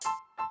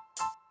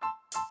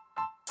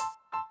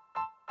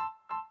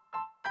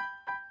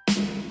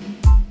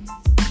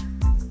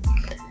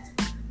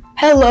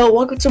Hello,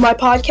 welcome to my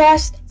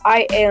podcast.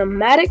 I am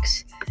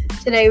Maddox.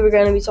 Today we're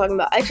going to be talking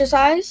about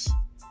exercise.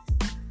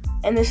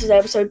 And this is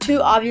episode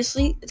 2,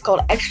 obviously. It's called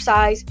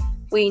Exercise.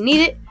 We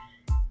Need It.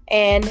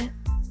 And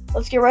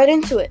let's get right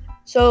into it.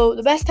 So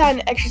the best time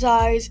to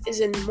exercise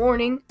is in the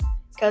morning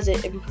because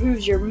it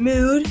improves your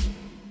mood.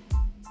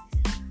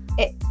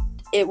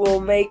 It will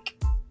make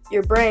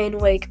your brain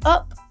wake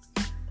up.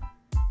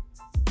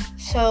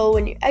 So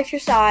when you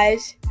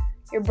exercise,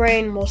 your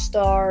brain will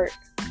start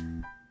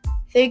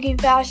thinking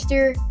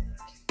faster,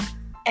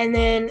 and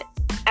then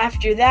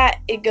after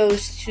that it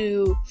goes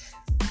to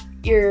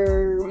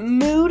your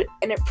mood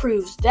and it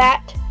improves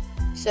that.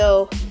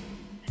 So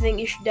I think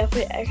you should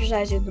definitely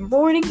exercise in the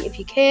morning if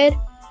you can,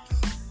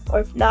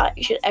 or if not,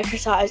 you should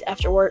exercise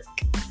after work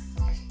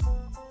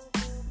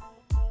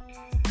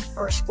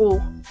or school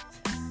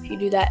if you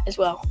do that as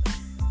well.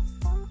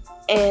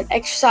 And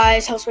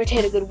exercise helps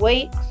maintain a good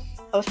weight,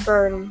 helps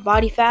burn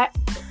body fat,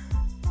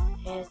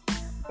 and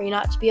for you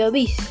not to be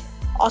obese.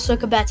 Also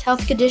combats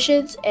health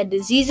conditions and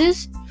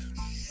diseases,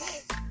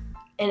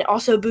 and it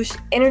also boosts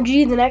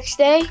energy the next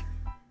day.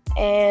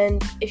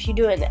 And if you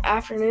do it in the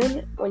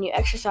afternoon when you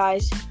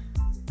exercise,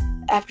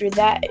 after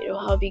that it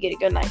will help you get a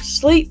good night's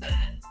sleep.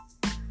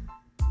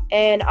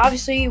 And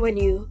obviously when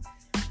you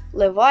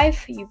live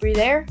life, you breathe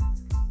air,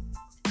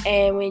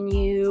 and when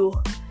you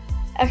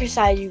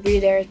exercise, you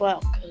breathe air as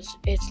well, because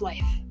it's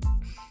life.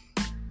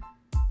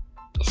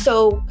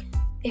 So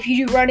if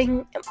you do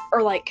running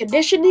or like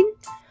conditioning,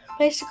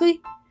 basically,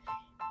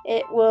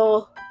 it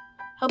will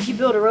help you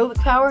build aerobic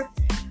power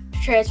to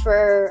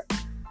transfer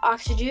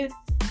oxygen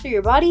to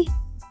your body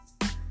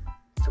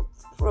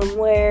from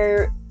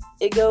where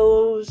it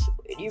goes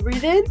when you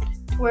breathe in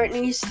to where it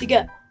needs to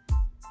go.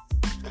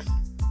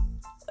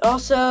 It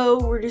also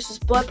reduces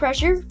blood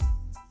pressure,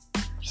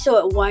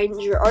 so it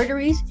widens your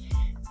arteries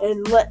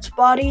and lets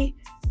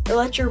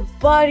your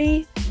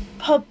body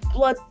pump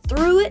blood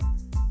through it.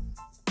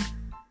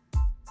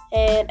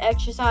 And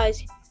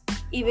exercise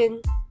even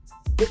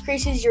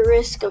decreases your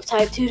risk of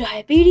type 2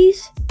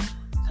 diabetes,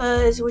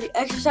 because when you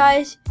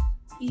exercise,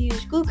 you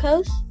use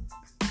glucose,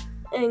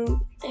 and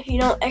if you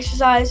don't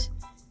exercise,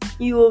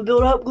 you will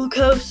build up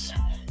glucose,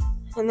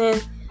 and then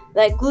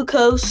that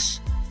glucose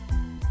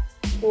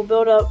will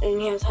build up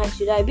and you have type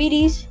 2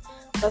 diabetes.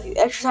 But if you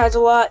exercise a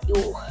lot, you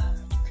will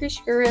decrease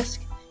your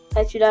risk of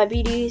type 2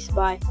 diabetes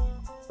by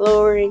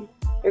lowering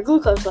your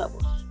glucose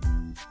levels.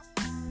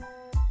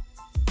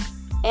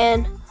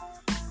 And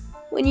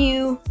when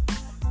you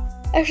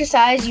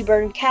exercise, you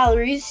burn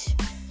calories,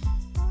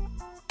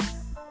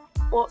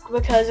 well,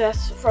 because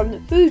that's from the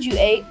food you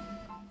ate.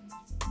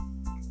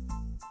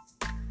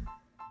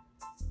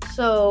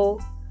 So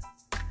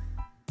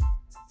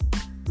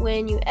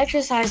when you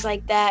exercise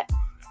like that,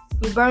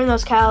 you burn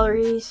those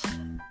calories,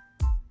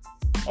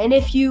 and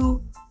if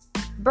you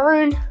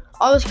burn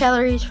all those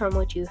calories from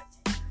what you've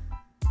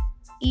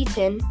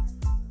eaten,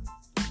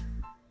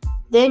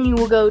 then you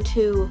will go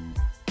to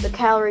the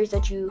calories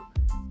that you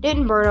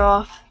didn't burn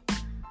off,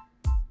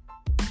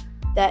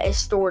 that is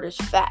stored as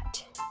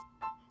fat.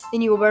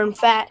 Then you will burn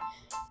fat,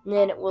 and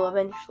then it will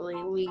eventually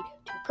lead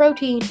to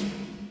protein,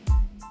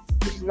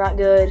 which is not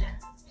good.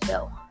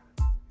 So,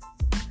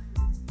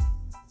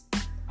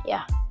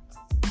 yeah.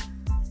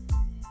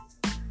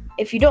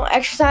 If you don't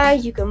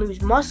exercise, you can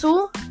lose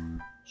muscle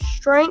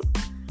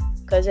strength,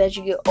 because as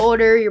you get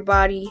older, your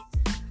body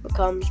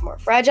becomes more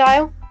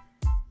fragile.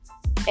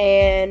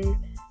 And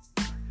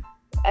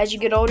as you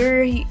get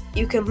older,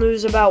 you can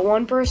lose about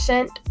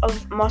 1%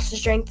 of muscle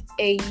strength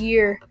a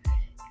year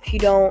if you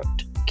don't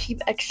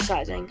keep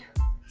exercising.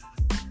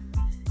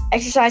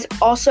 Exercise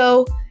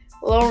also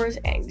lowers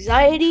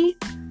anxiety,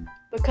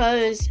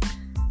 because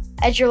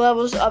as your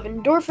levels of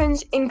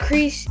endorphins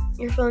increase,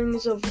 your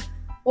feelings of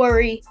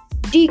worry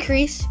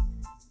decrease,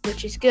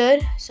 which is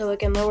good, so it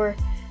can lower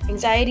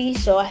anxiety.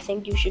 So I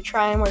think you should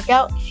try and work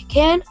out if you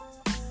can.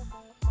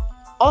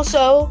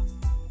 Also,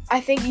 I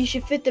think you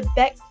should fit the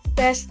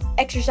best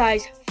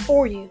exercise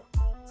for you.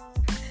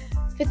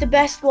 Fit the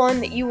best one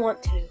that you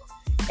want to do.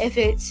 If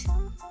it's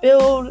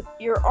build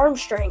your arm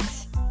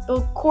strength,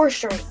 build core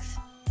strength,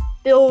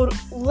 build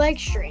leg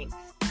strength,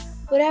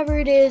 whatever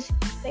it is,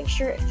 make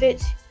sure it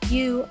fits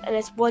you and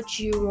it's what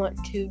you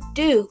want to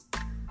do.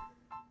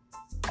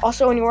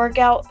 Also, when you work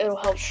out, it'll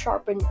help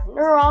sharpen your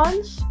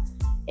neurons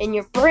in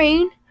your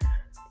brain,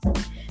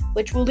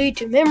 which will lead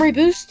to memory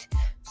boost,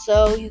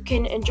 so you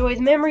can enjoy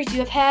the memories you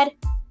have had,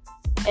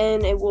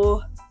 and it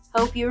will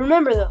help you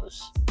remember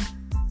those.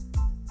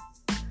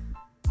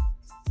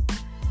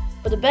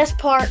 But the best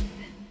part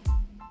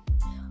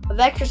of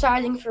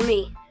exercising for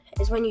me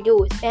is when you do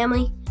it with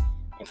family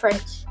and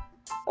friends.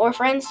 Or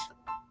friends,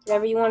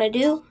 whatever you want to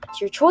do,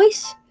 it's your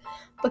choice.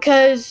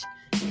 Because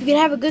you can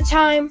have a good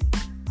time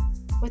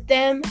with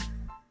them.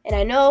 And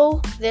I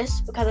know this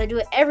because I do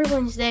it every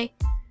Wednesday.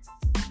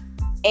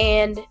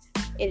 And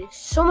it is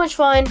so much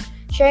fun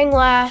sharing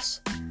laughs,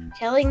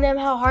 telling them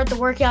how hard the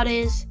workout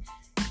is.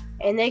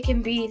 And they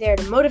can be there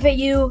to motivate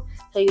you,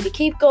 tell you to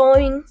keep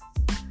going.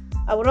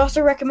 I would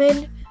also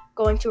recommend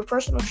going to a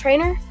personal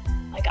trainer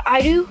like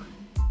I do,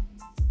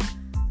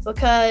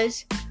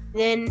 because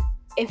then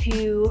if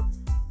you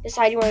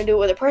decide you want to do it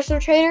with a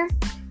personal trainer,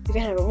 you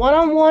can have a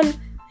one-on-one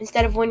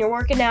instead of when you're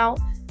working out.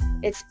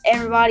 It's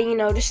everybody,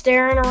 just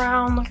staring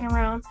around, looking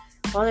around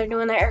while they're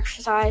doing their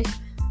exercise.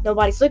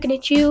 Nobody's looking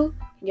at you.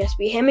 It can just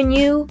be him and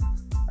you,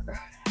 or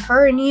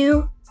her and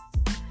you.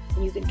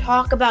 And you can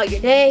talk about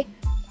your day,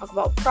 talk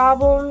about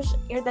problems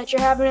that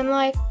you're having in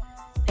life.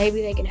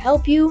 Maybe they can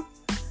help you.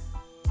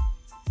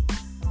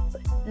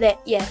 But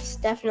yes,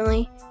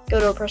 definitely go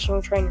to a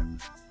personal trainer.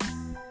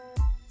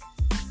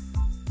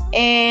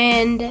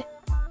 And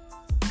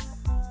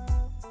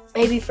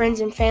maybe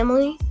friends and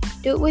family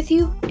do it with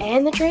you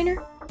and the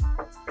trainer.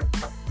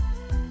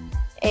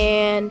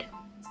 And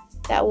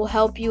that will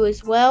help you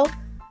as well.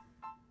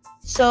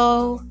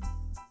 So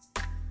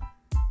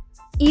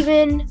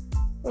even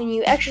when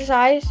you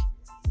exercise,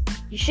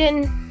 you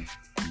shouldn't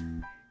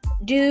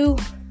do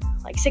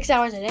like 6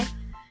 hours a day.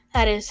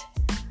 That is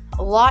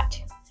a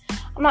lot.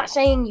 I'm not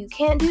saying you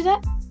can't do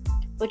that,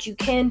 but you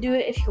can do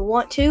it if you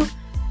want to.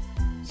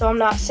 So I'm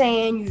not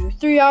saying you do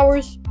 3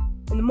 hours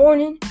in the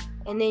morning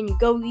and then you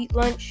go eat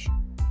lunch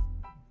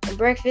and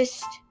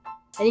breakfast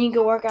and then you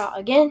go work out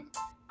again.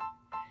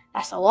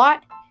 That's a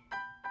lot,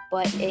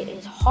 but it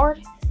is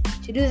hard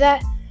to do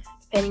that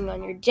depending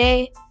on your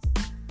day.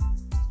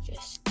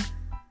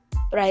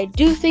 But I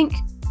do think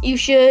you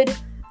should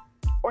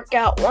work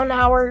out 1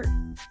 hour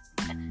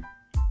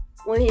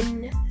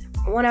when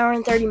 1 hour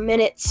and 30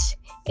 minutes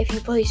if you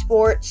play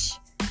sports.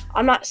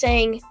 I'm not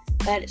saying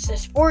that it's the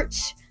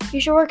sports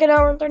you should work an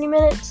hour and 30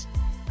 minutes.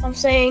 I'm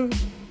saying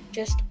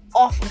just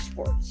off of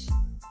sports.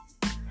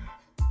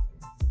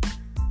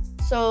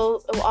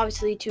 So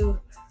obviously to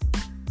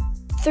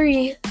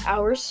 3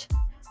 hours.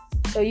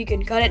 So you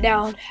can cut it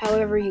down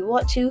however you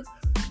want to.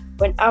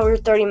 1 hour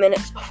 30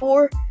 minutes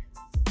before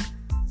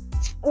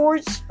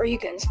sports, or you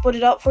can split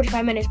it up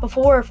 45 minutes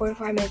before or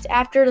 45 minutes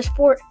after the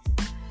sport,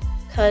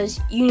 because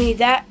you need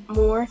that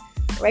more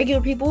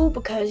regular people,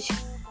 because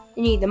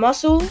you need the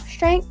muscle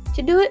strength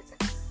to do it,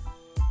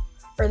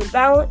 or the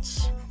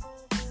balance,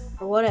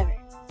 or whatever.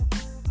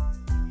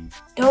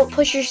 Don't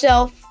push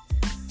yourself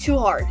too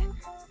hard.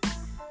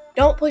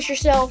 Don't push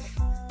yourself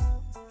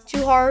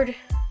too hard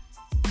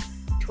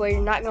to where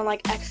you're not going to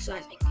like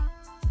exercising.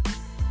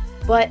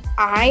 But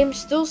I'm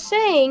still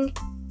saying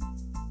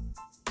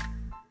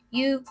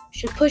you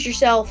should push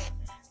yourself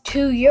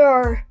to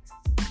your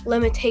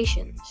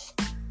limitations.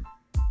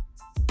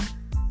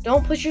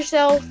 Don't push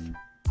yourself.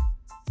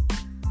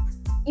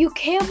 You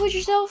can push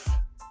yourself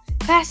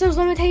past those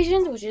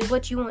limitations, which is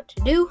what you want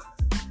to do.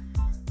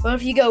 But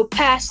if you go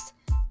past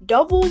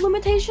double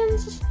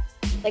limitations,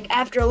 like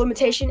after a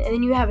limitation, and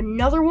then you have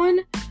another one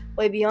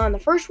way beyond the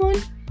first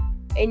one,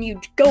 and you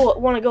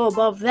want to go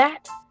above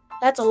that,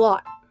 that's a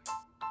lot.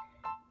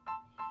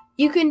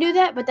 You can do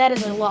that, but that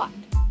is a lot.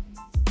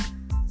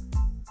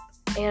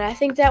 And I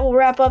think that will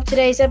wrap up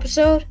today's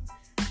episode.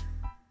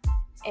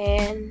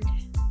 And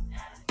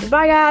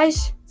goodbye,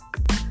 guys.